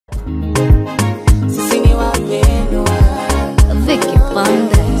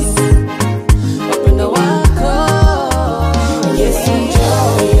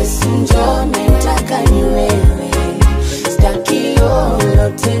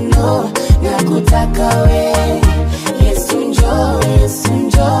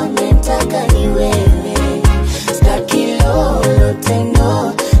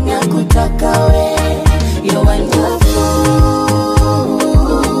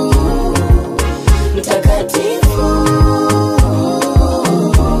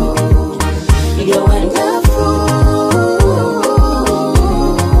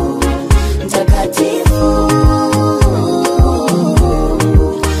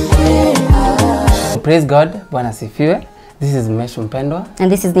praise God, Bwana sifiwe. This is Wapendwa.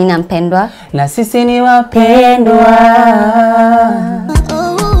 And this is Nina Mpendwa. Na sisi ni wapendwa.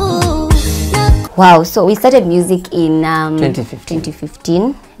 Wow, so we started music in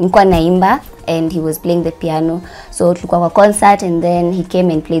 2015. Nilikuwa naimba and he was playing the piano. So tulikuwa kwa concert and then he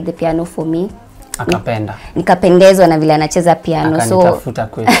came and played the piano for me. Akapenda. Nikapendezwa na vile anacheza piano. Akanitafuta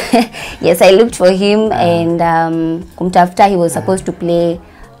kweli. Yes, I looked for him and kumtafuta, he was supposed to play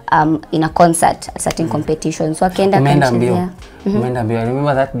in a concert at certain competition. So akaenda kanchezea. Umeenda mbio. I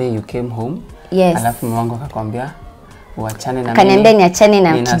remember that day you came home. Yes. Alafu mwangu akakwambia uachane na mimi. Kaniambia niachane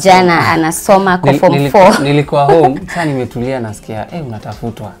na kijana anasoma kwa form 4. Nilikuwa home, sasa nimetulia nasikia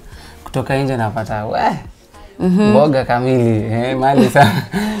unatafutwa. Kutoka nje napata mboga kamili, mali sana.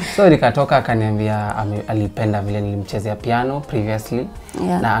 So nikatoka akaniambia alipenda vile nilimchezea piano previously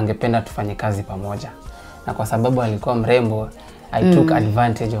na angependa tufanye kazi pamoja. Na kwa sababu alikuwa mrembo, I took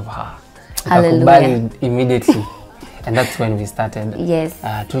advantage of her. Nikakubali immediately. And that's when we started. Yes.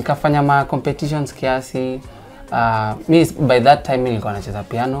 Tulikafanya ma competitions kiasi. Me by that time nilikuwa nacheza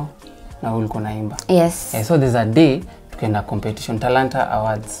piano na ulikuwa naimba. Yes. So there's a day tukaenda competition Talanta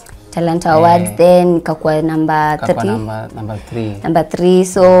Awards. Then nikakuwa number 30. Number 3.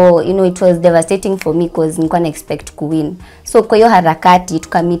 So you know it was devastating for me because nilikuwa na expect to win. So kwa hiyo harakati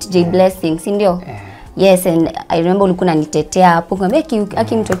tukamit J Blessing, si ndio? Yes, and I remember ulikuwa unanitetea hapo kwamba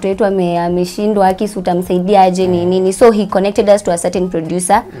aki mtoto wetu ameshindwa, aki utamsaidia aje nini. So he connected us to a certain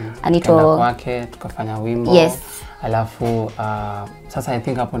producer and it was kwake tukafanya wimbo. Yes. Alafu sasa I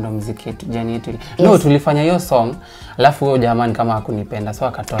think hapo ndo muziki yetu jani yetu. No, tulifanya hiyo song. Alafu huyo jamani kama hakunipenda, so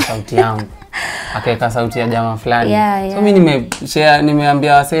akatoa sauti yangu. Akaweka sauti ya jamaa fulani. So mimi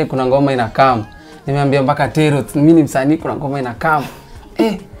nimeambia wasee kuna ngoma ina come. Nimeambia mpaka Tero, mimi ni msanii kuna ngoma ina come.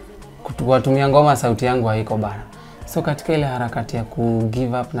 Kutumia ngoma sauti yangu haiko bana. So katika ile harakati ya ku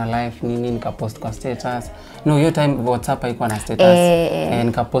give up na life nini nikapost kwa status. No, hiyo time WhatsApp haikuwa na status.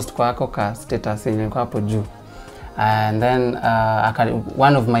 Nikapost kwa ka status nilikuwa hapo juu. And then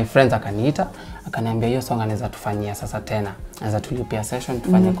one of my friends akaniita, akaniambia hiyo song anaweza tufanyia sasa tena. Anaweza tulipia session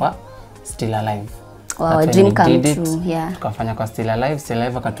tufanye kwa Still Alive. Wow, dream come true. Yeah. Tukafanya kwa Still Alive. Still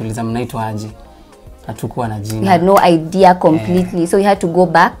Alive akatuliza mnaitwa aje. Hatukuwa na jina. We had no idea completely. So we had to go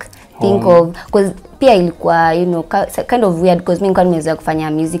back, think of, because pia ilikuwa kind of weird because mimi nilikuwa nimeweza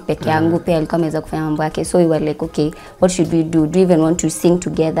kufanya music peke yangu, pia alikuwa ameweza kufanya mambo yake. So we were like, okay, what should we do? Do you even want to sing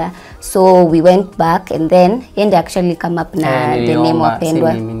together? So we went back and then and actually come up na the name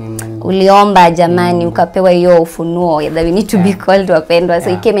Wapendwa. Uliomba jamani, ukapewa hiyo ufunuo that we need to be called Wapendwa. So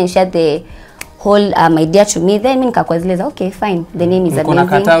he came and shared the whole idea to me. Then mimi nikakwazileza, okay fine, the name is amazing. Kuna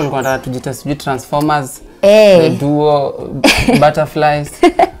kata ulikuwa unataka tujite sijui Transformers, the duo, Butterflies.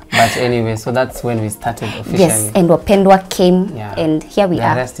 But anyway, so that's when we started officially. Yes, and Wapendwa came and here we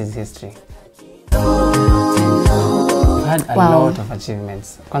are. The rest is history. We've had a lot of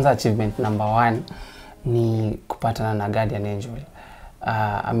achievements. Kwanza achievement number 1 ni kupatana na Guardian Angel.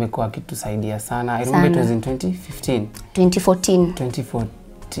 Amekuwa akitusaidia sana. I remember it was in 2015.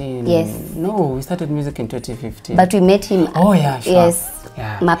 2014. Yes. No, we started music in 2015. But we met him. Oh yeah, sure. Yes.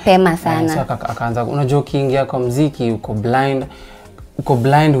 Mapema sana. So akaanza unajua ukiingia kwa muziki uko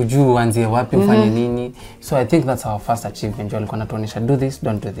blind hujui uanzie wapi ufanye nini. So I think that's our first achievement. Alikuwa anatuonyesha do this,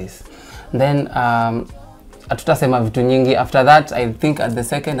 don't do this. Then hatutasema vitu nyingi. After that I think at the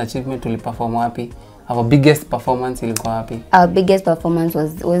second achievement tuliperform wapi? Our biggest performance ilikuwa wapi? Our biggest performance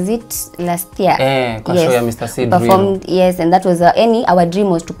was it last year? Kwa show ya Mr. Seed performed, yes, and that was our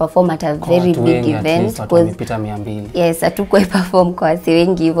dream was to perform at a very big event. Wapita 200. Yes, hatukuwa perform kwa wasi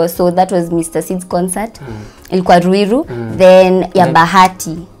wengi hivyo. So that was Mr. Seed's concert. Ilikuwa Ruiru. Then ya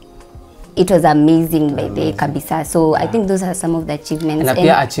Bahati. It was amazing by the kabisa. So I think those are some of the achievements. Na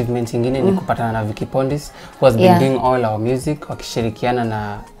pia achievement ingine ni kupatana na Vicky Pondis who has been doing all our music, wakishirikiana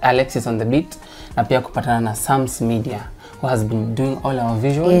na Alexis on the beat, na pia kupatana na Sam's Media who has been doing all our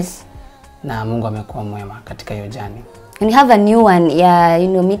visuals. Yes. Na Mungu amekuwa mwema katika hiyo journey. And we have a new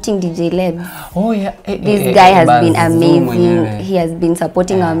one, meeting DJ Lebs. Oh yeah. This guy has been amazing. He has been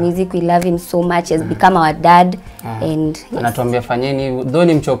supporting our music. We love him so much. He has become our dad. And anatuambia fanyeni, though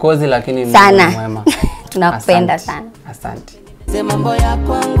ni mchokozi lakini sana. Mwema. Tunapenda sana. Asante.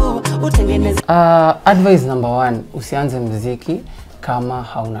 Advice number 1, usianze muziki kama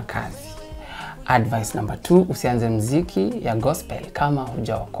hauna kazi. Advice number 2, usianze muziki ya gospel kama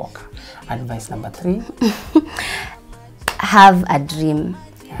hujaokoka. Advice number 3, have a dream.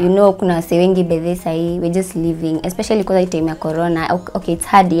 Kuna wase wengi bedhe sahi, we're just living, especially because time ya corona. Okay, it's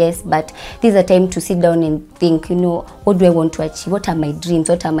hard, yes, but this is a time to sit down and think, what do I want to achieve? What are my dreams?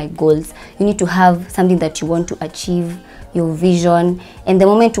 What are my goals? You need to have something that you want to achieve your vision, and the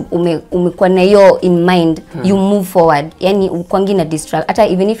moment umekuwa na hiyo in mind, you move forward. Yani ukwangi na distract, hata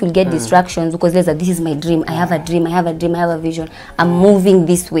even if you get distractions, because this is my dream, I have a dream, I have a dream, I have a vision, I'm moving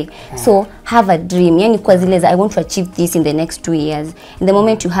this way. So have a dream, yani kwa zile I want to achieve this in the next 2 years. In the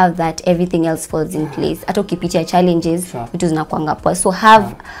moment you have that, everything else falls in place. Hata ukipitia challenges, vitu zinakuanga poa. So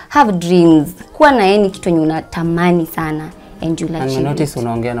have dreams, kuwa na yani kitu yenye unatamani sana, and you'll achieve. And notice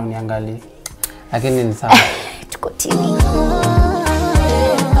unaongea na uniangalia, lakini ni sawa. Tuko TV.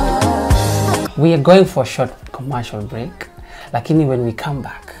 We are going for a short commercial break, lakini when we come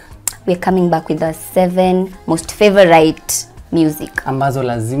back, we are coming back with the 7 most favorite music ambazo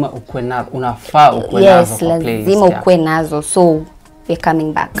lazima ukue nazo, unafaa ukue nazo kwa playlist. Yes, lazima ukue nazo. So we are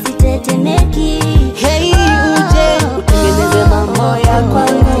coming back. Hey, uje utengeneze mambo ya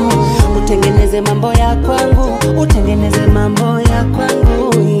kwangu, utengeneze mambo ya kwangu, utengeneze mambo ya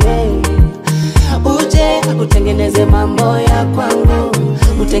kwangu, yeah. Uje utengeneze mambo ya kwangu,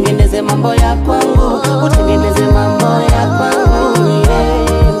 utengeneze mambo ya kwangu, utengeneze mambo ya kwangu, yeah.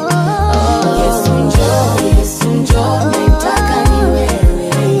 Yesu njoo, nataka ni wewe,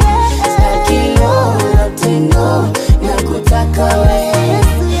 sitaki lolote, no, nakutaka wewe.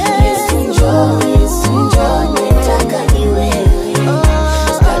 Yesu njoo, nataka ni wewe,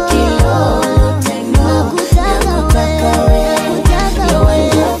 sitaki lolote, no, nakutaka wewe.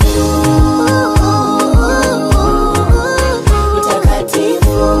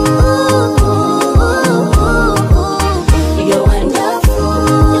 You're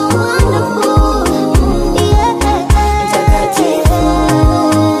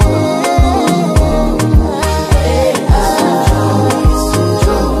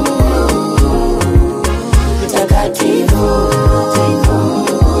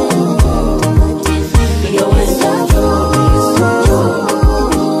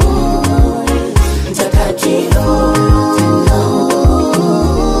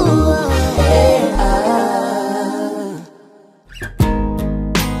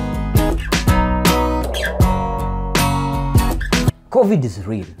COVID is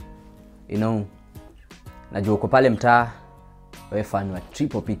real. You know, najua uko pale mtaa, wewe fan wa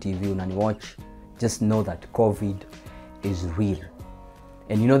PPP TV unaniwatch, just know that COVID is real.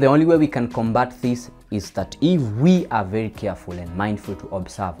 And you know, the only way we can combat this is that if we are very careful and mindful to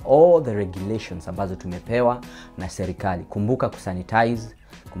observe all the regulations ambazo tumepewa na serikali. Kumbuka kusanitize,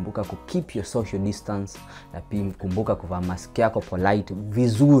 kumbuka keep your social distance, na pia kumbuka kuvaa mask yako polite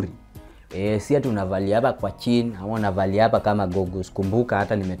vizuri. Si ati unavalia hapa kwa chini, ama unavalia hapa kama goggles. Kumbuka,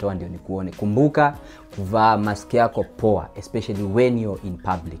 hata nimetoa ndio nikuone. Kumbuka kuvaa mask yako poa, especially when you're in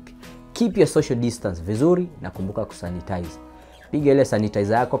public. Keep your social distance vizuri, na kumbuka kusanitize. Piga ile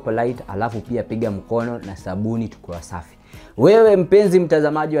sanitizer yako polite, alafu pia piga mkono na sabuni tukiwa safi. Wewe mpenzi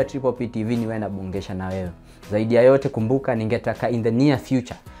mtazamaji wa PPP TV, ni wewe nabongesha na wewe. Zaidi ya yote kumbuka, ningetaka in the near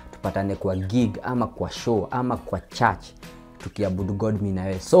future tupatane kwa gig ama kwa show ama kwa church tukiabudu God mimi na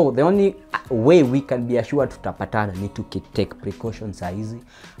wewe. So the only way we can be assured tutapatana ni to take precautions hizi,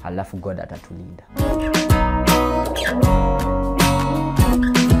 alafu God atatulinda.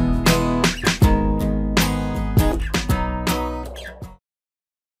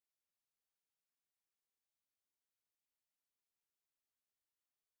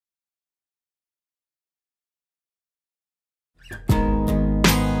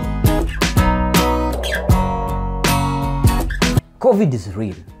 COVID is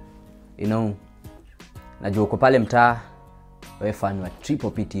real. You know, najua uko pale mtaa, wewe fan wa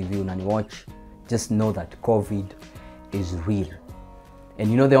PPP TV unaniwatch, just know that COVID is real. And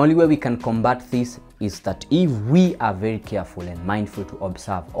you know, the only way we can combat this is that if we are very careful and mindful to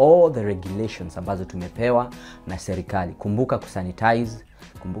observe all the regulations ambazo tumepewa na serikali. Kumbuka kusanitize,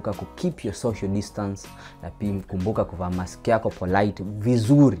 kumbuka keep your social distance, na pia kumbuka kuvaa mask yako polite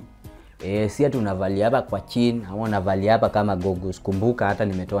vizuri. Si ati unavalia hapa kwa chini, ama unavalia hapa kama goggles. Kumbuka, hata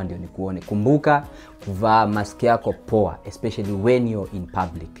nimetoa ndio nikuone. Kumbuka kuvaa mask yako poa, especially when you're in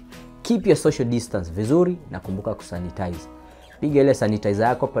public. Keep your social distance vizuri, na kumbuka kusanitize. Piga ile sanitizer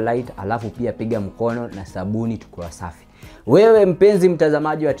yako polite, alafu pia piga mkono na sabuni tukiwa safi. Wewe mpenzi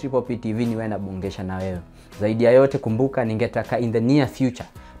mtazamaji wa PPP TV, ni wewe nabongesha na wewe. Zaidi ya yote kumbuka, ningetaka in the near future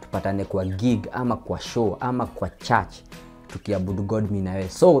tupatane kwa gig ama kwa show ama kwa church tukiabudu God mimi na wewe.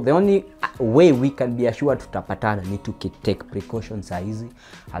 So the only way we can be assured tutapatana ni to take precautions hizi,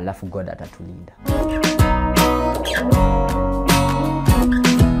 alafu God atatulinda.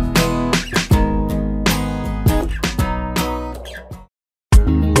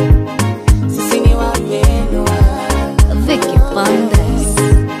 Sisi ni wapendwa, Vicky Bandes.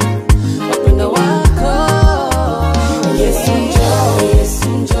 wapendwa wako. Yesu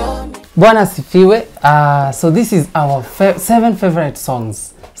njoo, Bwana sifiwe. So this is our 7 favorite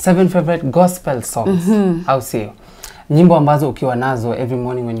songs. 7 favorite gospel songs. Au sio? Nyimbo ambazo ukiwa nazo every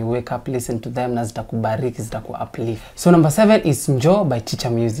morning when you wake up, listen to them na zitakubariki, zitaku-uplift. So number 7 is Njoo by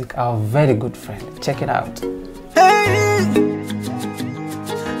Teacher Music, our very good friend. Check it out. Hey,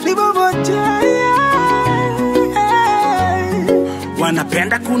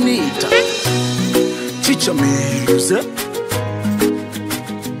 wanapenda kuniita Teacher Music.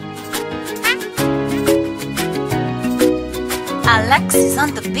 Alex is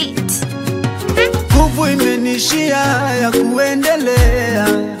on the beat. Nguvu imenishia ya kuendelea.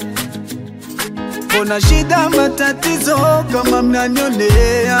 Kuna shida matatizo kama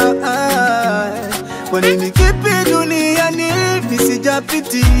mnanionea. Kwa nini kipi duniani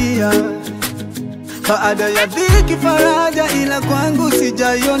nisijapitia? Baada ya dhiki faraja ila kwangu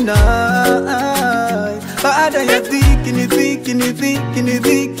sijaiona. Baada ya dhiki ni dhiki ni dhiki ni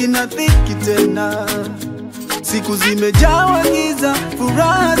dhiki na dhiki tena. Siku zimejawa giza,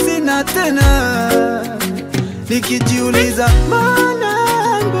 furaha sina tena. Nikijiuliza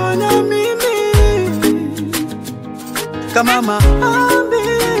mbona mimi kama maombi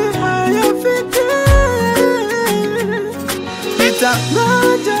hayafiki.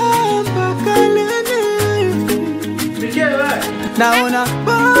 Nitangoja mpaka lini? Naona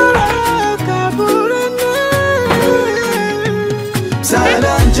baraka bureni.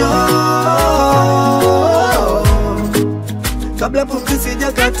 Msaada njoo kabla pumzi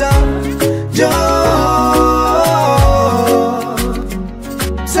sijakata. Njoo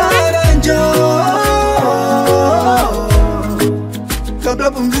msaada njoo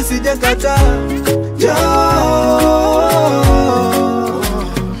kabla pumzi sijakata. Njoo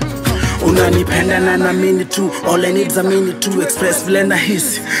unanipenda na naamini tu, all I need is a minute to express vile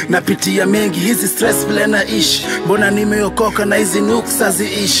nahisi. Napitia mengi hizi stress vile naishi. Mbona nimeokoka na hizi nuksa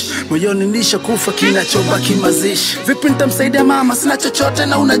ziishi. Moyoni nisha kufa kinachobaki mazishi. Vipi nitamsaidia mama sina chochote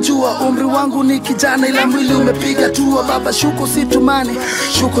na unajua. Umri wangu ni kijana ila mwili umepiga tua. Baba shuku situmane,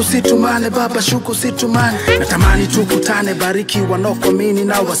 shuku situmane. Baba shuku situmane. Natamani tukutane, bariki wanokuamini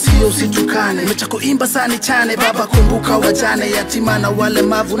na wasio usitukane. Mecha kuimba sani chane, baba kumbuka wajane. Yatima na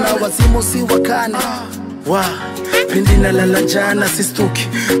walemavu na wazimu si wakane. Pindi na lala jana sistuki.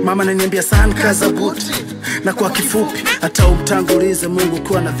 Mama naniambia sana kaza buti. Na kwa kifupi hata umtangulize Mungu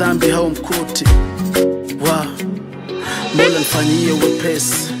kwa na dhambi haumkuti. Mola nifanyie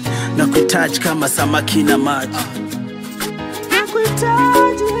wepesi na kuhitaji kama samaki na maji. Na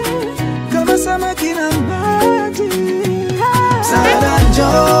kuhitaji kama samaki na maji. Msaada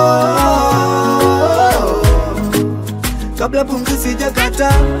njoo kabla pumzi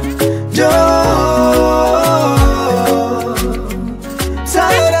sijakata. Njoo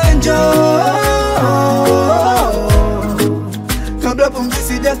msaada njoo kabla pumzi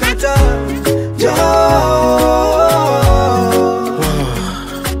sijakata. Njoo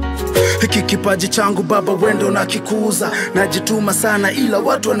hiki kipaji changu baba wendo na kikuza. Najituma sana ila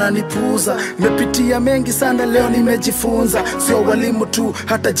watu wananipuuza. Nimepitia mengi sana leo nimejifunza. Sio walimu tu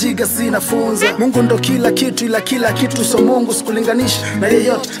hata jiga sinafunza. Mungu ndo kila kitu ila kila kitu so Mungu sikulinganisha na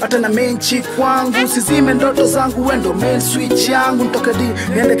yeyote hata na main chick kwangu. Sizime ndoto zangu wendo main switch yangu. Ntoka di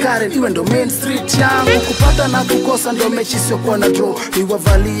niende Karen iwe ndo main street yangu. Kupata na kukosa ndo mechi sio kwa na draw.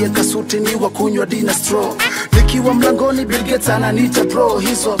 Niwavalie kasuti niwa kunywa dina straw. Nikiwa mlangoni Bill Gates ananiita bro.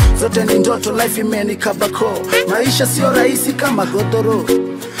 Hizo zote ni ndoto, life imenikabako. Maisha sio rahisi kama godoro.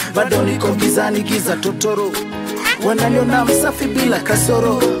 Bado niko gizani giza totoro. Wananiona msafi bila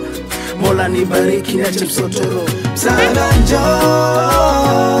kasoro. Mola nibariki niache msotoro. Msaada njoo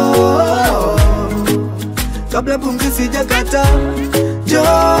kabla pumzi sijakata. Njoo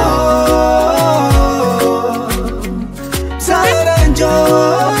msaada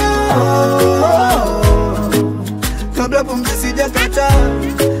njoo kabla pumzi sijakata.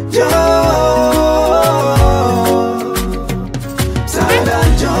 Njoo msaada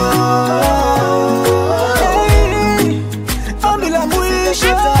njoo ombi la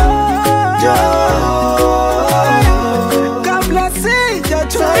mwisho. Njoo kabla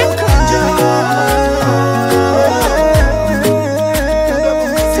sijachoka.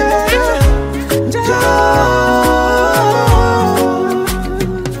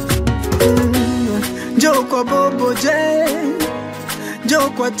 Njoo kwa Bobo J, njoo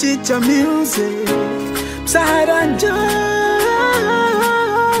kwa Teacher Music. Msaada njoo.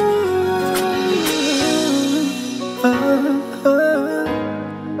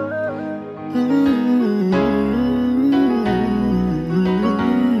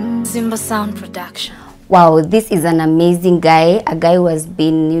 Simba Sound Production. wow, this is an amazing guy, a guy who has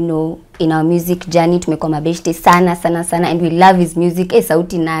been, you know, in our music journey. Tumekuwa mabeshte sana sana sana, and we love his music.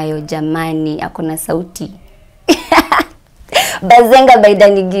 Sauti nayo jamani, akona sauti. Bazenga by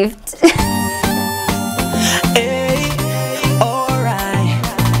Danny Gift.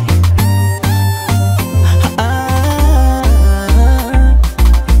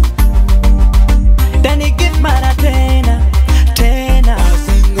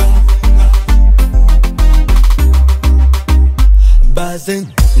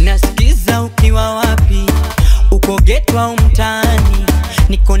 Nasikiza ukiwa wapi, uko geto au mtaani,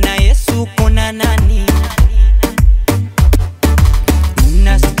 niko na Yesu, uko na nani?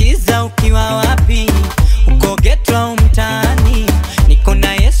 Nasikiza ukiwa wapi, uko geto au mtaani, niko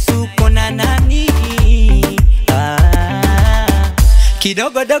na Yesu, uko na nani?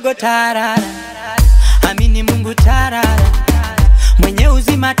 Kidogo dogo tarara, amini Mungu tarara, mwenye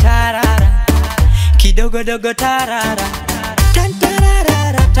uzima tarara, kidogo dogo tarara.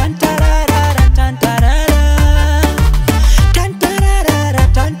 Tantarara, tantarara, tantarara, tantarara,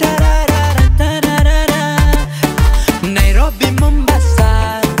 tantarara, tantarara. Nairobi,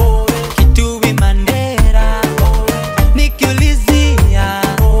 Mombasa, Kitui, Mandera, nikiulizia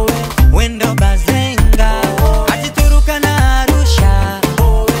wendo Bazenga, Atituruka na Arusha,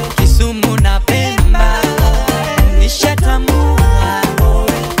 Kisumu na Pemba, nishatamua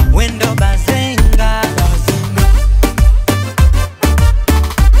wendo Bazenga.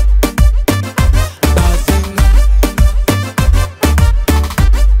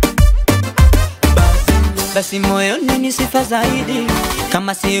 Basi moyoni ni sifa zaidi,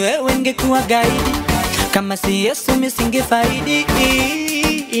 kama si wewe ngekuwa gaidi, kama si Yesu misingefaidi.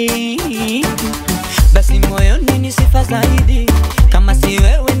 Basi moyoni ni sifa zaidi, kama si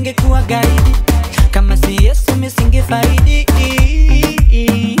wewe ngekuwa gaidi, kama si Yesu misingefaidi.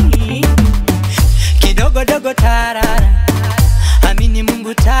 Kidogo dogo tarara, amini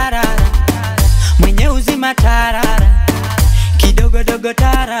Mungu tarara, mwenye uzima tarara, kidogo dogo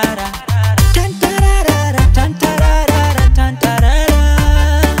tarara. Tantarara, tantarara, tantarara,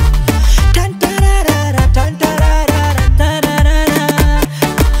 tantarara, tantarara, tantarara.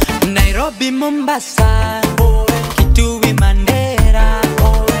 Nairobi, Mombasa, Kitui, Mandera,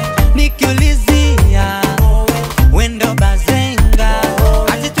 nikiulizia wendo Bazenga,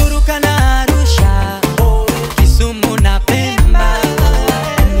 Atituruka na Arusha, Kisumu na Pemba,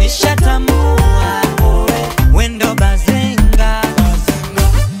 nishatamua wendo Bazenga.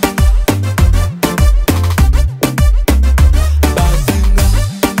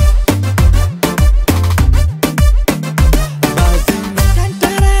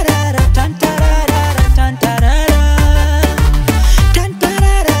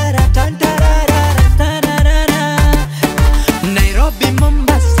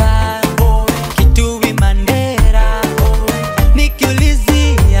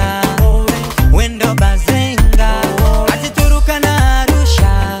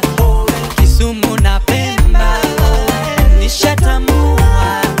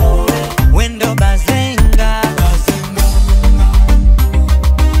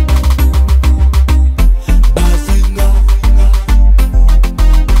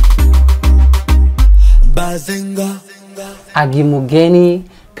 Agi Mugeni,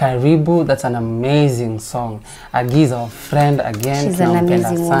 Karibu, that's an amazing song. Agi is our friend again. She's an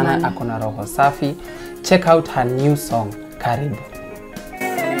amazing woman. Akona roho safi. Check out her new song, Karibu.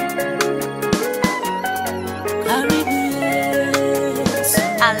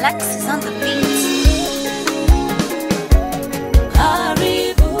 Alex is on the beat.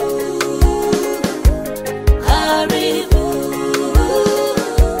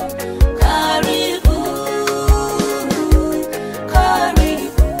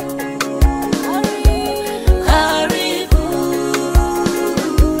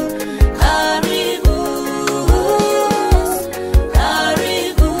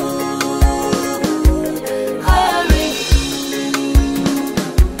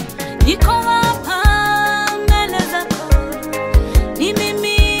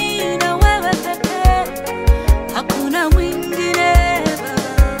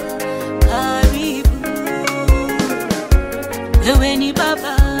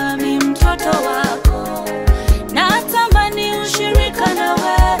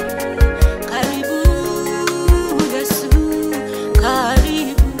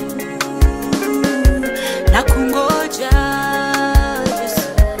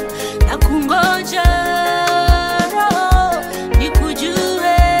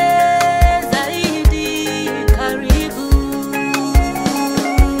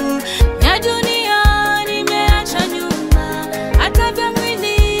 Hata vya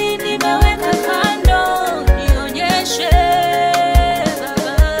mwili nimeweka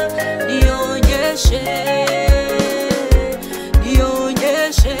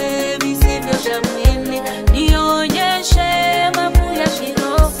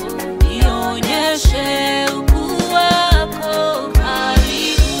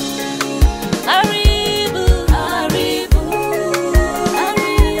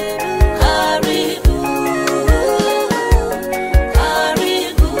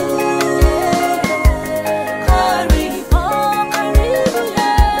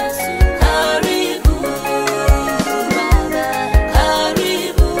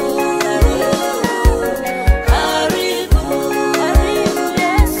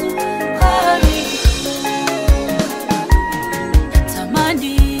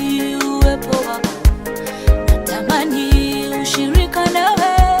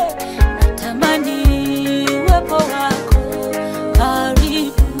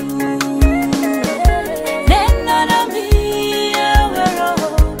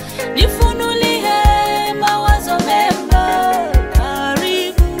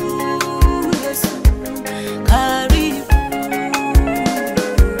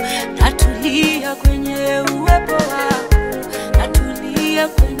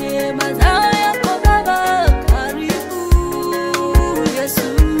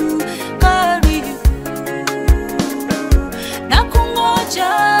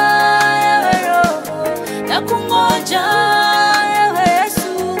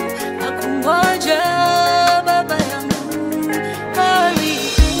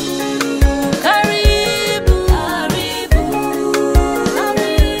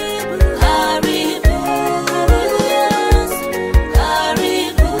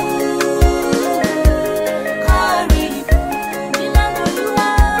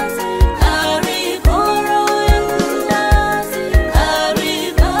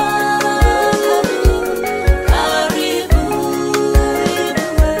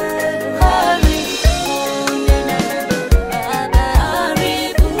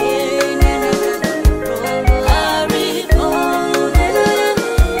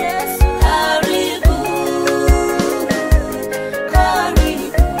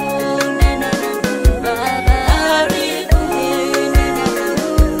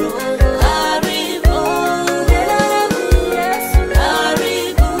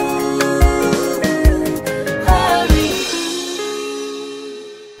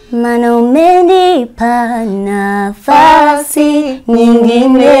umenipa nafasi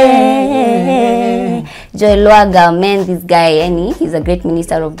nyingine. Joel Lwaga, man, this guy, he's a great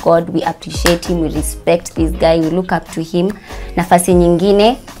minister of God. We appreciate him, we respect this guy, we look up to him. Nafasi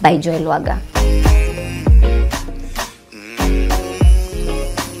nyingine by Joel Lwaga.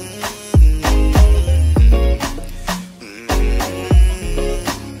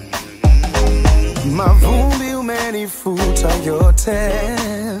 Mavumbi umenifuta yote,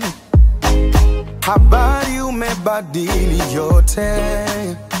 habari umebadili yote,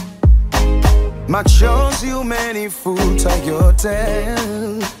 machozi umenifuta yote,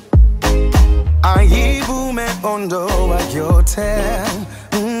 aibu umeondoa yote.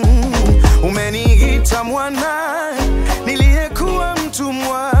 Umeniita mwana niliyekuwa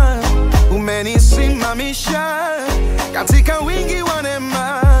mtumwa, umenisimamisha katika wingi wa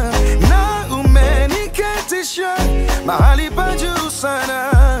neema, na umeniketisha mahali pa juu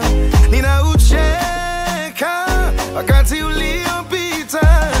sana. Ninaucheka wakati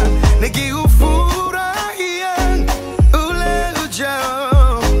uliopita, nikiufurahia ule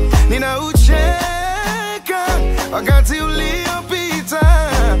ujao. Ninaucheka wakati uliopita,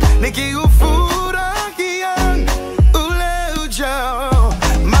 nikiufurahia ule ujao.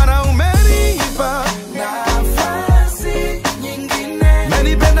 Maana umenipa nafasi nyingine,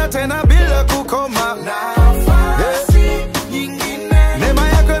 umenipenda tena bila kukoma. Nafasi nyingine, neema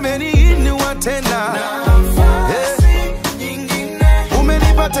yako imeniinua tena. Nafasi nyingine,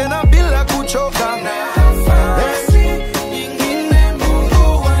 umenipa tena bila kuchoka. Nafasi nyingine,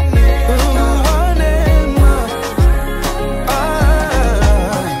 Mungu wa neema. Mungu wa neema.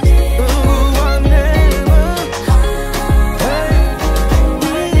 Mungu wa neema.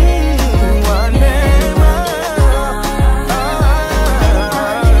 Mungu wa neema.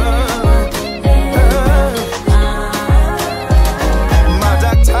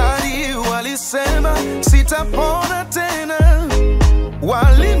 Madaktari walisema sitapona tena,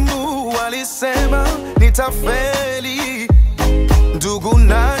 walimu walisema nitafeli, ndugu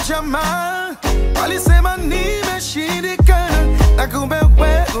na jamaa walisema nimeshindikana, na kumbe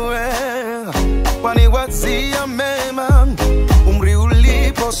wewe waniwazia mema. Umri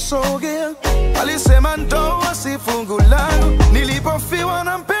uliposogea walisema ndoa si fungu langu, nilipofiwa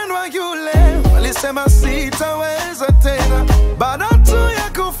na mpendwa yule walisema sitaweza tena. Baada tu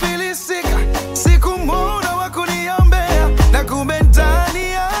ya kufilisika sikumwona wa kuniombea, na kumbe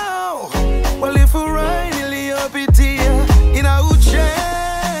ndani yao walifurahi niliyopitia.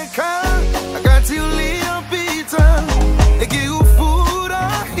 Inaucheka wakati uliopita,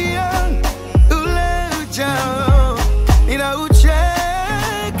 nikiufurahia ule ujao.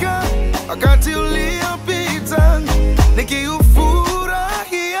 Inaucheka wakati uliopita,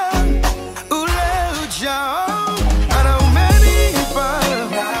 nikiufurahia ule ujao. Ana umenipa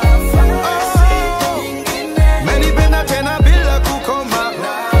nafasi nyingine, umenipenda tena bila kukoma.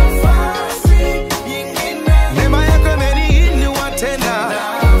 Nafasi nyingine, neema yako imeniinua tena.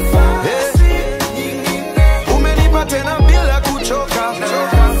 Nafasi nyingine, umenipa tena bila kuchoka.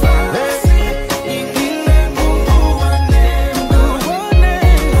 Nafasi nyingine, Mungu wa neema. Mungu wa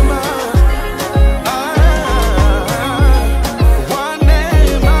neema. Wa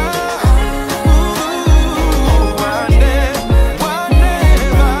neema. Wa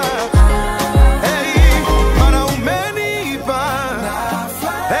neema. Hey, maana umenipa.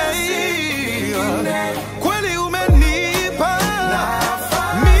 Hey, kweli umenipa.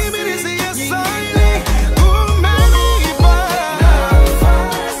 Mimi nisiyestahili, umenipa.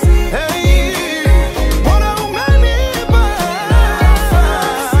 Hey, Bwana umenipa.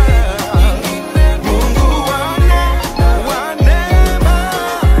 Mungu wa neema.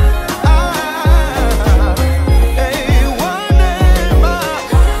 Hey, wa neema.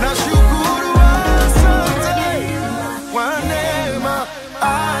 Nashukuru, asante. Wa neema.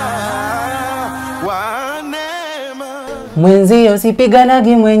 Wa neema. Mwenzio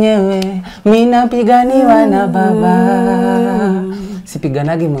sipiganagi mwenyewe, mina piganiwa na Baba.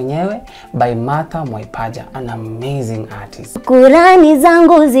 Sipiganagi mwenyewe by Martha Mwaipaja, an amazing artist. Shukurani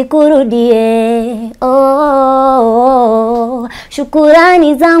zangu zikurudie, oh,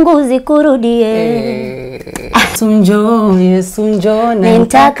 shukurani zangu zikurudie. Yesu njoo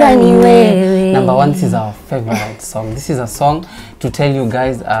Nentaka ni wewe. Number one, this is our favorite song. This is a song to tell you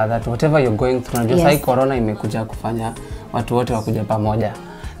guys that whatever you're going through, just like corona imekuja kufanya watu wote wakuja pamoja.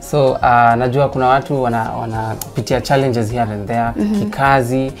 So najua kuna watu wanapitia challenges here and there,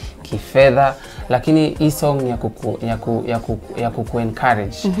 kikazi, kifedha, lakini hii song ni ya kuku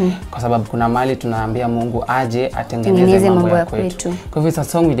encourage kwa sababu kuna mali tunaambia Mungu aje atengeneze mambo ya kwetu. Kwa hivyo it's a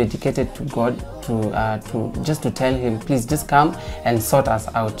song we dedicated to God to just to tell him, please just come and sort us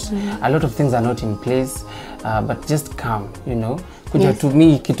out. A lot of things are not in place, but just come, you know. Kuja to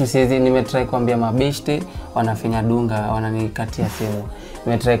me kitu siwezi, nimetry kuambia mabeshte wanafinya dunga, wananikatia simu.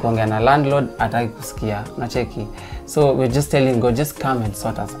 Nimetry kuongea na landlord hataki kusikia, unacheki. So we're just telling God, just come and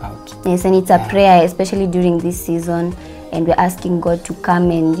sort us out. Yes, and it's a prayer, especially during this season, and we're asking God to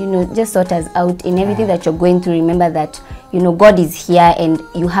come and, you know, just sort us out in everything that you're going through. Remember that, you know, God is here and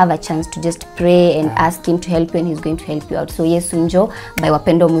you have a chance to just pray and ask him to help you, and he's going to help you out. So Yesu Njo by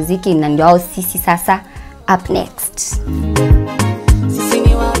Wapendwa Mziki, na ndio sisi sasa up next. Sisi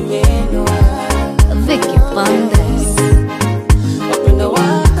ni wapendwa, Vicky Pandes. wapendwa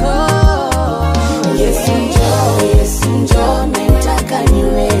wako. Yesu Njo, nataka ni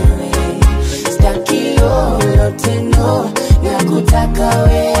wewe. Sitaki lolote no, nakutaka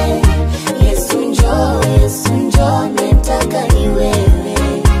wewe. Yesu Njo, nataka ni wewe.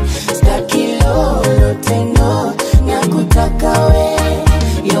 Sitaki lolote no, nakutaka wewe.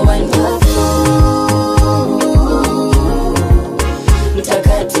 You're wonderful.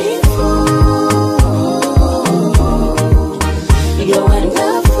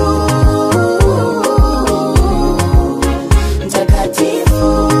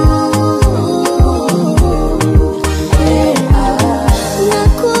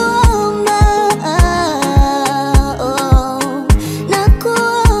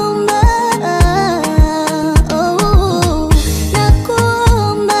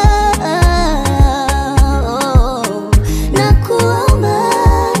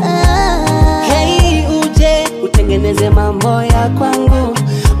 Utengeneze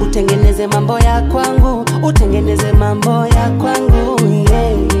mambo ya kwangu, utengeneze mambo ya kwangu,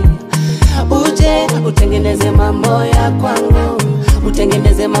 yeah. Uje, utengeneze mambo ya kwangu,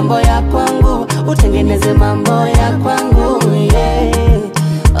 utengeneze mambo ya kwangu, utengeneze mambo ya kwangu, yeah.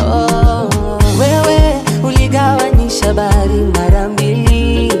 Oh, wewe uligawanyisha bahari mara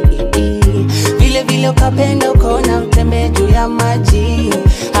mbili, vile vile ukapenda ukaona utembee juu ya maji,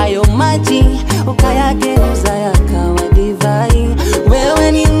 hayo maji ukayageuza yakawa divai.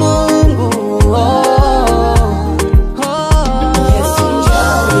 Wewe ni Mungu, Yesu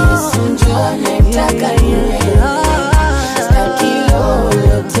Njo, nataka niwe. Sitaki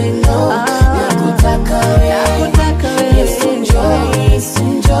lolote no, nakutaka wewe. Yesu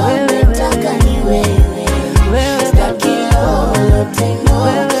Njo, nataka niwe. Sitaki lolote no,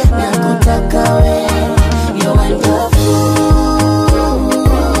 nakutaka wewe. You're wonderful.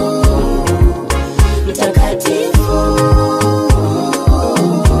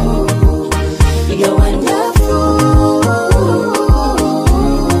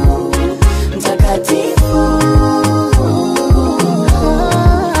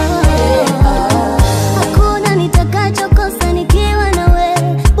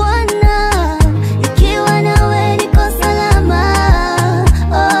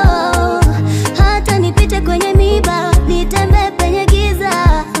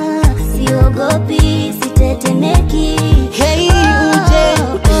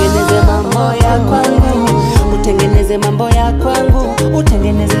 Mambo ya kwangu,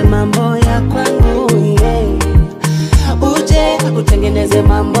 utengeneze mambo ya kwangu, yeah. Uje, utengeneze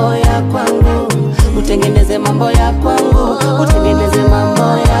mambo ya kwangu, utengeneze mambo ya kwangu, utengeneze mambo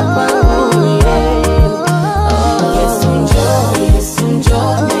ya kwangu, yeah. Yesu Njo,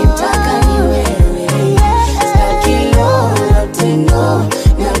 nataka ni wewe. Sitaki lolote no,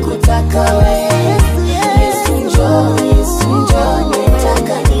 nakutaka wewe. Yesu Njo,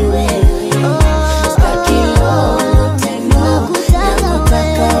 nataka ni wewe.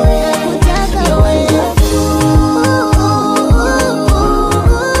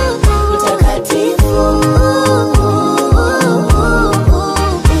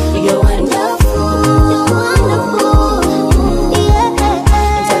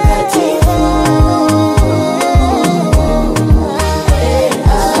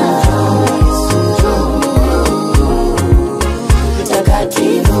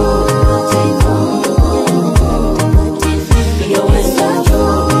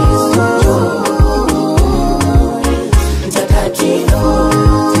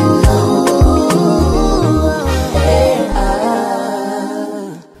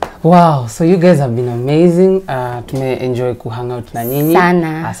 Wow, so you guys have been amazing. Tume enjoy kuhang out na nyinyi.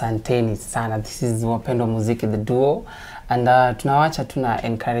 Sana. Asanteni sana. This is Wapendwa Mziki the duo, and tunawacha tuna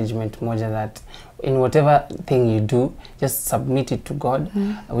encouragement moja that in whatever thing you do, just submit it to God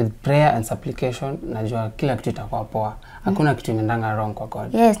with prayer and supplication. Najua kila kitu itakuwa poa. Hakuna kitu inaendanga wrong kwa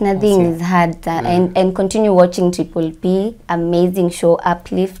God. Yes, nothing is hard. And continue watching Triple P. Amazing show,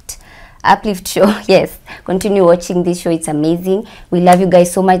 Uplift show. Yes, continue watching this show. It's amazing. We love you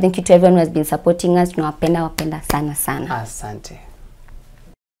guys so much. Thank you to everyone who has been supporting us. Tunawapenda sana sana. Asante.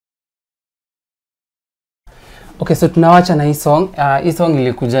 Okay, so tunawacha na hii song. Hii song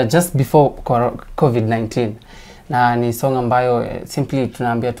ilikuja just before COVID-19. Na ni song ambayo simply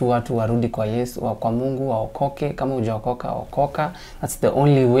tunaambia tu watu warudi kwa Yesu, kwa Mungu, waokoke. Kama hujaokoka, okoka. That's the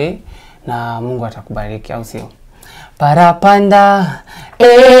only way. Na Mungu atakubariki, au sio? Parapanda,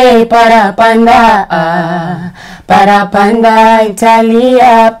 parapanda, parapanda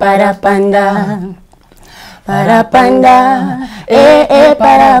Italia, parapanda. Parapanda,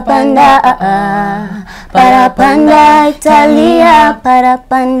 parapanda, parapanda Italia,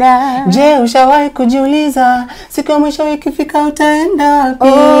 parapanda. Je, ushawahi kujiuliza siku ya mwisho ikifika utaenda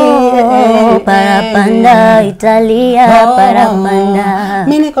wapi? Parapanda Italia, parapanda.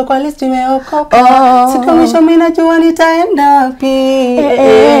 Mimi niko kwa list nimeokoka. Siku ya mwisho mimi najua nitaenda wapi?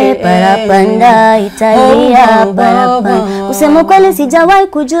 Parapanda Italia, parapanda. Kusema kweli sijawahi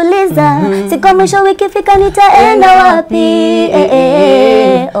kujiuliza siku ya mwisho ikifika nitaenda wapi?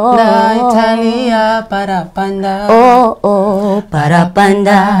 Na Italia, parapanda.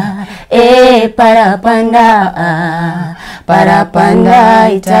 Parapanda. Parapanda. Parapanda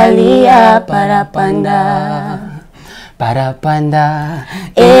Italia, parapanda. Parapanda.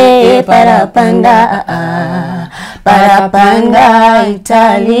 Parapanda. Parapanda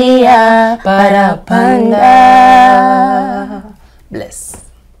Italia, parapanda. Bless.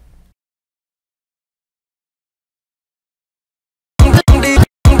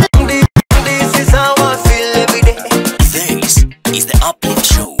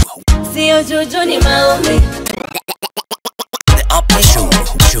 Sio juju ni maombi. The Uplift Show.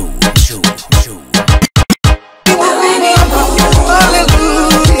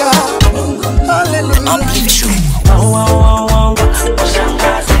 Hallelujah. Hallelujah. The Uplift Show.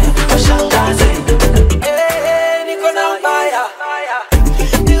 Washangaze. Niko na mbaya.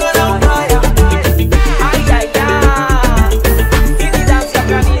 Ini dance ya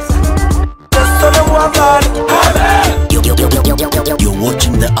kanisa. You're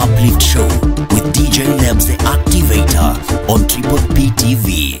watching The Uplift Show with DJ Lebs the Activator on Triple